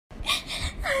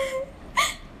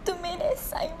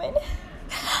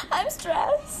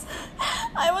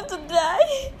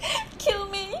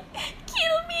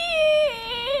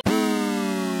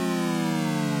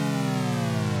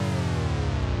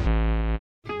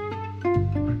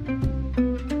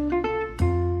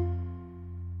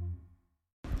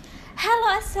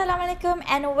Assalamualaikum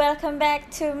and welcome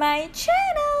back to my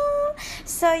channel.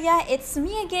 So yeah, it's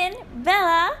me again,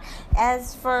 Bella.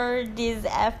 As for this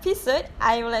episode,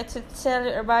 I would like to tell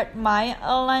you about my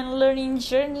online learning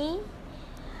journey.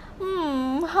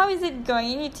 How is it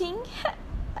going, you think?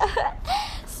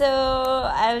 So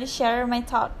I'll share my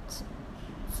thoughts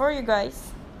for you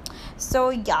guys.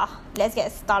 So yeah, let's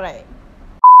get started.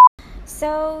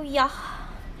 So yeah,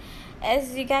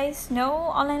 as you guys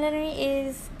know, online learning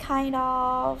is kind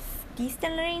of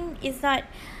distant learning. It's not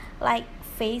like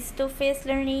face-to-face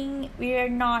learning. We are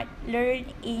not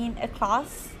learning in a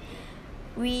class.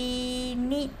 We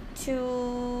need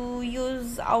to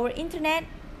use our internet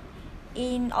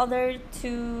in order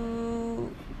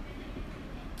to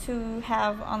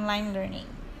have online learning.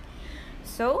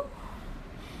 So,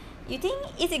 you think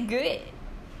is it good?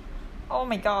 Oh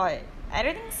my god, I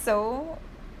don't think so.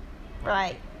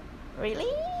 Right.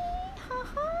 Really?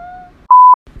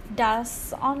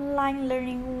 Does online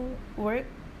learning work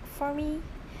for me?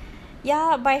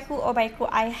 Yeah, by hook or by crook,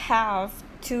 I have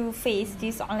to face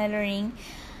this online learning.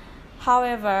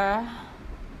 However,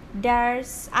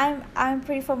 I'm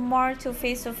prefer more to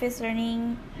face-to-face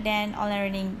learning than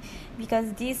online learning,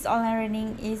 because this online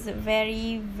learning is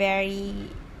very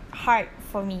hard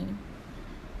for me,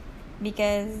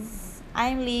 because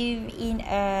I live in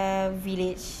a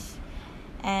village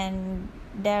and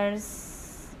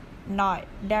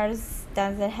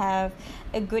doesn't have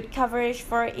a good coverage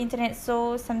for internet,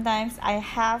 so sometimes I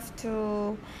have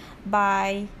to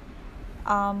buy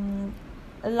a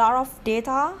lot of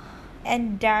data,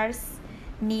 and there's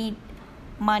need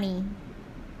money.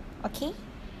 Okay,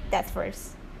 that's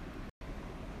first.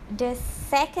 The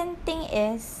second thing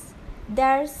is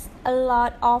there's a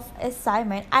lot of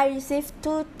assignment. I received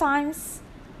 2 times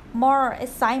more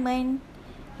assignment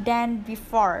than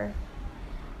before.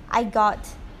 I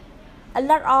got a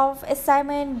lot of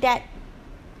assignment that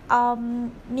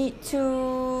need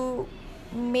to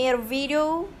make a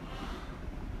video.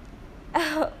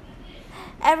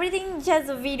 Everything just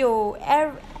a video.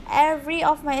 Every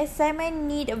of my assignment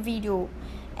need a video,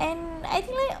 and I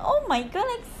think like, oh my god,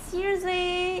 like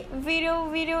seriously, video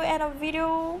and a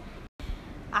video.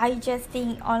 I just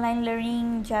think online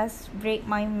learning just break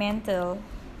my mental,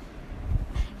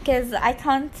 because I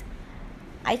can't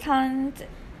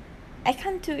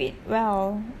do it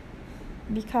well,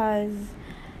 because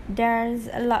there's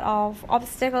a lot of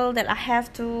obstacles that I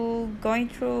have to going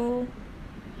through.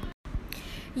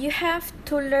 You have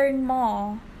to learn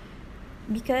more,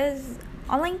 because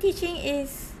online teaching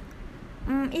is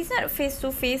it's not face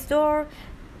to face, or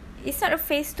it's not a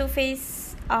face to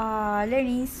face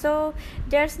learning, so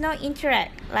there's no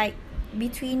interact like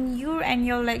between you and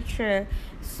your lecturer.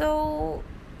 So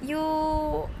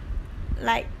you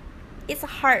like, it's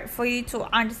hard for you to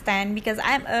understand, because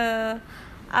I'm a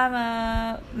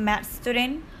math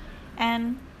student,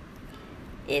 and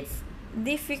it's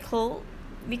difficult,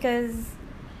 because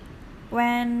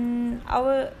when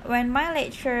my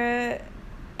lecturer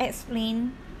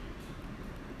explain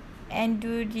and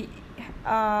do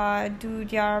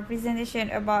their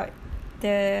presentation about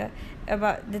the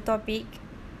topic,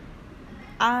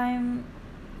 I'm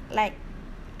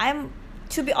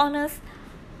to be honest,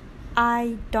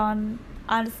 I don't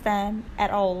understand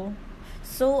at all.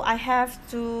 So I have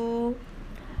to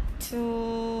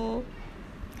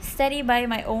study by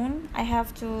my own. I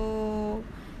have to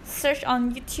search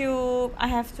on YouTube. I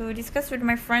have to discuss with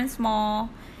my friends more,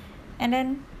 and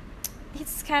then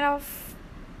it's kind of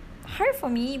hard for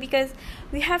me, because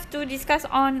we have to discuss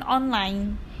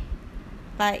online.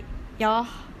 Like, yeah,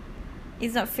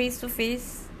 it's not face to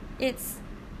face.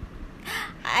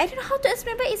 I don't know how to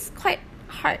explain, but it's quite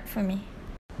hard for me.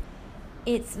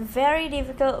 It's very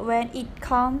difficult when it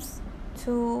comes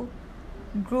to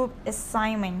group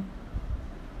assignment.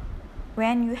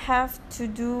 When you have to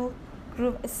do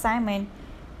group assignment,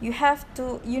 you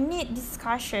need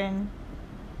discussion.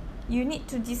 You need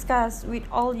to discuss with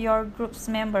all your group's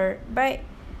member, but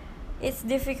it's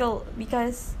difficult,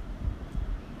 because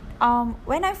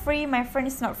when I'm free, my friend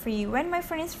is not free. When my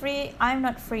friend is free, I'm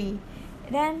not free.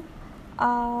 Then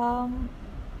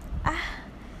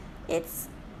it's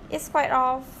quite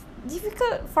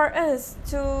difficult for us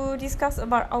to discuss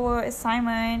about our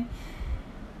assignment.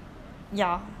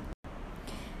 Yeah.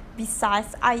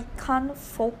 Besides, I can't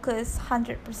focus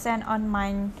 100% on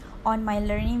my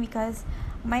learning, because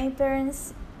my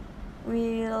parents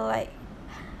will like,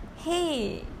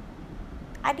 hey,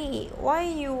 Adi, why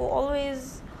you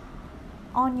always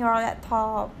on your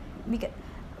laptop? Because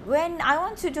when I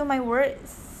want to do my work,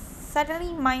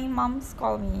 suddenly my mom's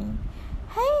call me,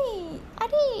 hey,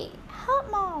 Adi,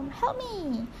 help mom, help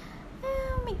me.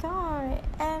 Oh my god.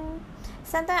 And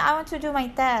sometimes I want to do my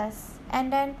test,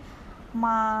 and then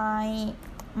my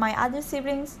other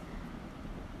siblings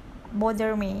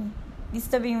bother me,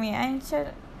 disturbing me, and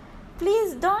said,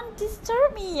 please don't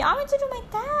disturb me, I want to do my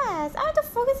test, I want to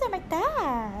focus on my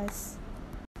test.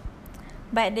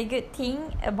 But the good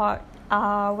thing about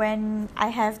when I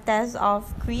have tests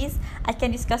of quiz, I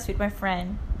can discuss with my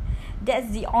friend.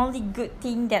 That's the only good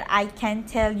thing that I can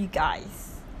tell you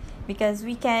guys, because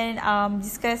we can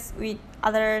discuss with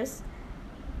others,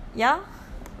 yeah,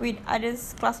 with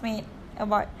others classmates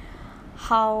about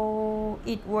how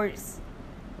it works,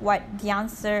 what the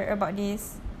answer about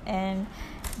this, and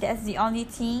that's the only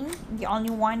thing, the only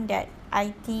one that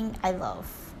I think I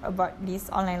love about this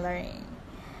online learning.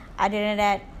 Other than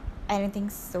that, I don't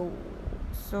think so.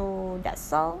 So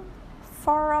that's all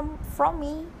from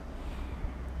me.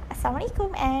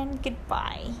 Assalamualaikum and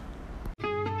goodbye.